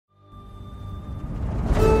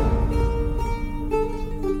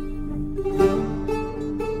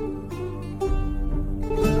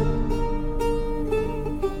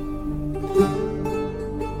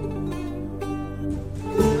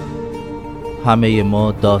همه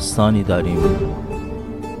ما داستانی داریم.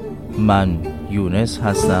 من یونس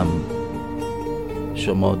هستم.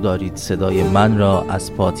 شما دارید صدای من را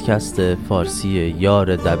از پادکست فارسی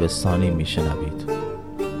یار دبستانی میشنوید.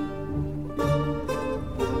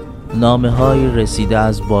 نامه های رسیده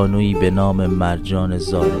از بانویی به نام مرجان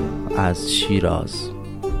زاره از شیراز.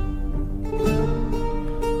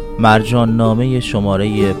 مرجان نامه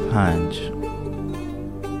شماره 5.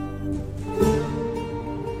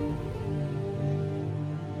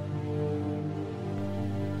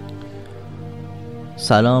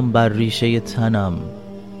 سلام بر ریشه تنم،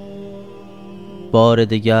 بار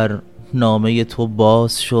دگر نامه تو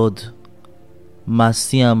باز شد.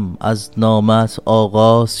 مستیم از نامت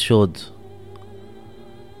آغاز شد.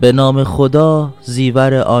 به نام خدا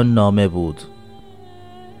زیور آن نامه بود.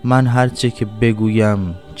 من هرچه که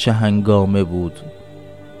بگویم چه هنگامه بود.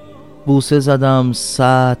 بوسه زدم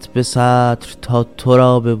سطر به سطر تا تو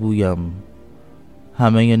را ببویم.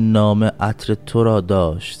 همه نامه عطر تو را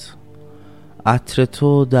داشت. عطر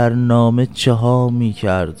تو در نامه چه ها می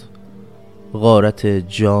کرد. غارت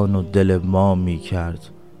جان و دل ما می کرد.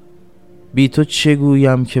 بی تو چه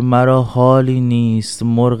گویم که مرا حالی نیست.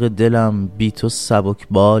 مرغ دلم بی تو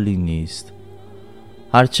سبکبالی نیست.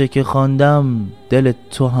 هرچه که خواندم دل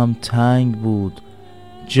تو هم تنگ بود.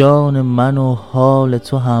 جان من و حال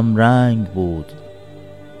تو هم رنگ بود.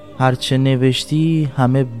 هرچه نوشتی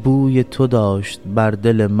همه بوی تو داشت. بر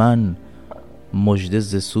دل من مژده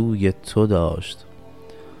ز سوی تو داشت.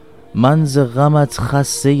 من ز غمت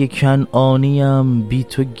خسته کنعانیم. بی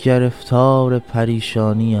تو گرفتار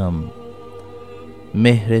پریشانیم.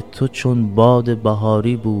 مهر تو چون باد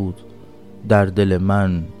بهاری بود. در دل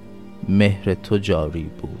من مهر تو جاری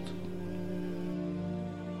بود.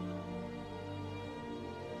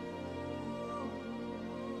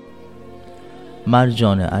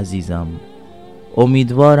 مرجان عزیزم،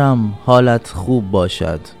 امیدوارم حالت خوب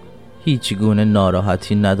باشد. هیچ گونه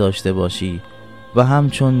ناراحتی نداشته باشی و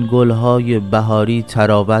همچون گلهای بهاری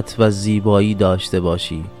تراوت و زیبایی داشته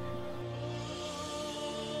باشی.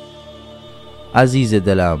 عزیز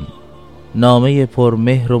دلم، نامه پر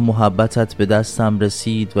مهر و محبتت به دستم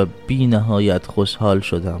رسید و بی نهایت خوشحال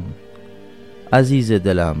شدم. عزیز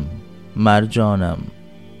دلم، مرجانم،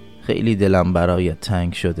 خیلی دلم برایت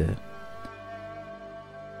تنگ شده.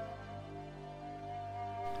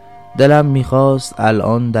 دلم میخواست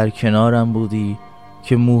الان در کنارم بودی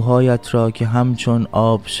که موهایت را که همچون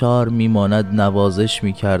آبشار میماند نوازش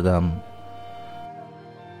میکردم.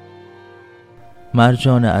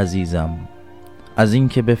 مرجان عزیزم، از این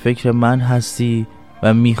که به فکر من هستی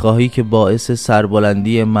و میخواهی که باعث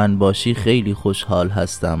سربلندی من باشی خیلی خوشحال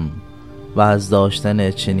هستم و از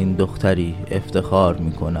داشتن چنین دختری افتخار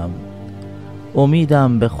میکنم.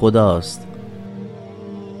 امیدم به خداست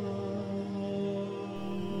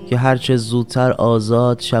که هرچه زودتر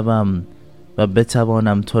آزاد شوم و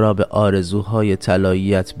بتوانم تو را به آرزوهای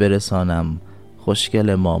طلاییت برسانم.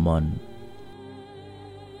 خوشگل مامان.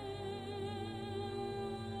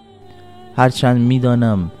 هرچند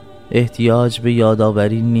میدانم احتیاج به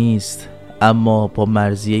یادآوری نیست، اما با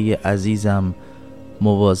مرضیه عزیزم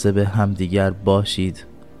مواظب همدیگر باشید.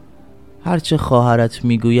 هرچه خواهرت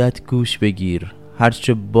میگوید گوش بگیر.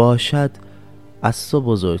 هرچه باشد از تو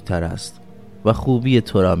بزرگتر است و خوبی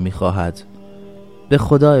تو را میخواهد. به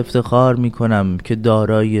خدا افتخار میکنم که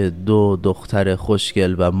دارای 2 دختر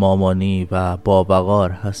خوشگل و مامانی و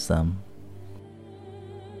باوقار هستم.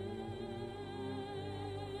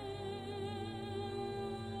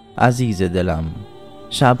 عزیز دلم،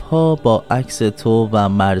 شبها با عکس تو و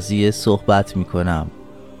مرضیه صحبت میکنم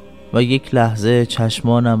و یک لحظه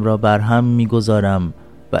چشمانم را بر هم میگذارم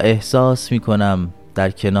و احساس میکنم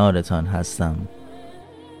در کنارتان هستم.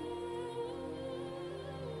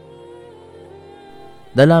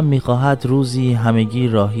 دلم میخواهد روزی همگی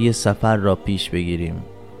راهی سفر را پیش بگیریم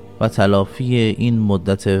و تلافی این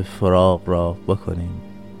مدت فراق را بکنیم.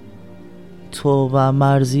 تو و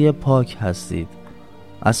مرضیه پاک هستید.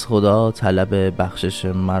 از خدا طلب بخشش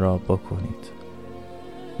مرا بکنید،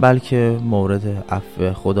 بلکه مورد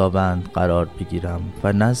عفو خداوند قرار بگیرم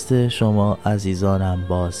و نزد شما عزیزانم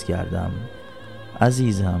بازگردم.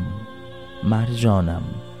 عزیزم، مرجانم،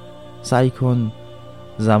 سعی کن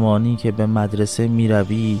زمانی که به مدرسه می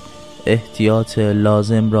روی احتیاط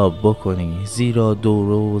لازم را بکنی، زیرا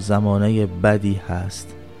دوره و زمانه بدی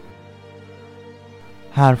هست.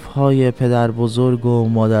 حرفهای پدر بزرگ و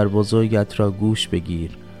مادر بزرگت را گوش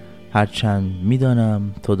بگیر. هرچند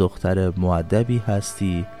میدانم تو دختر مؤدبی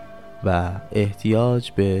هستی و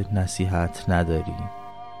احتیاج به نصیحت نداری.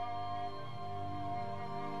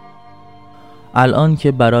 الان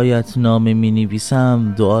که برایت نامه می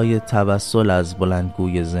نویسم دعای توسل از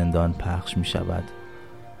بلندگوی زندان پخش می شود.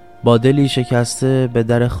 با دلی شکسته به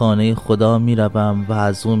در خانه خدا می روم و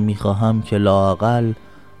از اون می خواهم که لااقل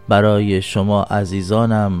برای شما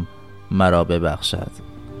عزیزانم مرا ببخشد.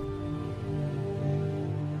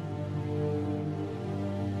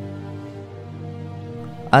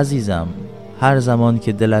 عزیزم، هر زمان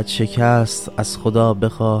که دلت شکست از خدا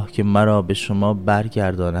بخواه که مرا به شما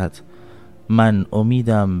برگرداند. من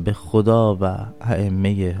امیدم به خدا و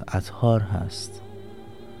ائمه اطهار هست.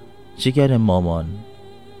 جگر مامان،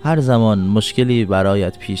 هر زمان مشکلی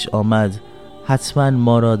برایت پیش آمد حتما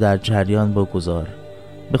ما را در جریان بگذار.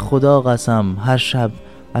 به خدا قسم هر شب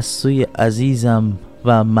از سوی عزیزم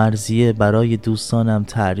و مرضیه برای دوستانم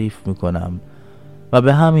تعریف میکنم و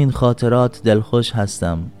به همین خاطرات دلخوش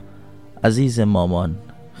هستم. عزیز مامان،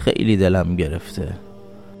 خیلی دلم گرفته.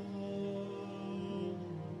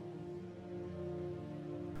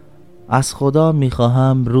 از خدا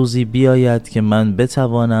میخواهم روزی بیاید که من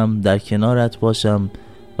بتوانم در کنارت باشم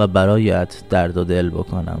و برایت درد و دل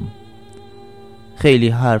بکنم. خیلی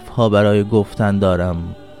حرف ها برای گفتن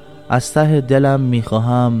دارم. از ته دلم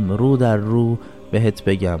میخواهم رو در رو بهت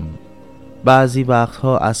بگم. بعضی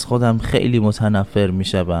وقتها از خودم خیلی متنفر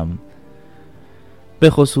میشم، به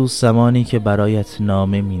خصوص زمانی که برایت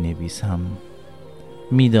نامه می نویسم.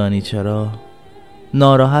 میدانی چرا؟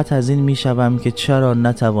 ناراحت از این میشم که چرا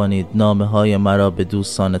نتوانید نامه های مرا به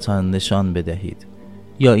دوستانتان نشان بدهید،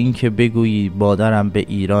 یا اینکه بگویید مادرم به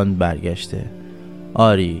ایران برگشته.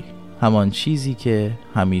 آری، همان چیزی که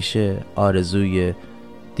همیشه آرزوی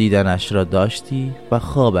دیدنش را داشتی و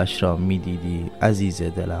خوابش را میدیدی. عزیز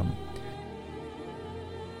دلم،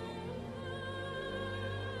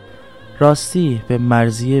 راستی به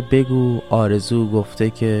مرضیه بگو آرزو گفته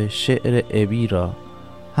که شعر ابی را،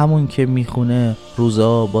 همون که میخونه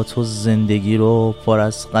روزا با تو زندگی رو پر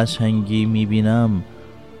از قشنگی میبینم،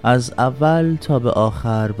 از اول تا به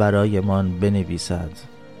آخر برایمان بنویسد.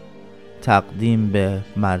 تقدیم به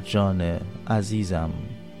مرجان عزیزم.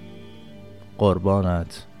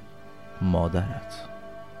 قربانت، مادرت.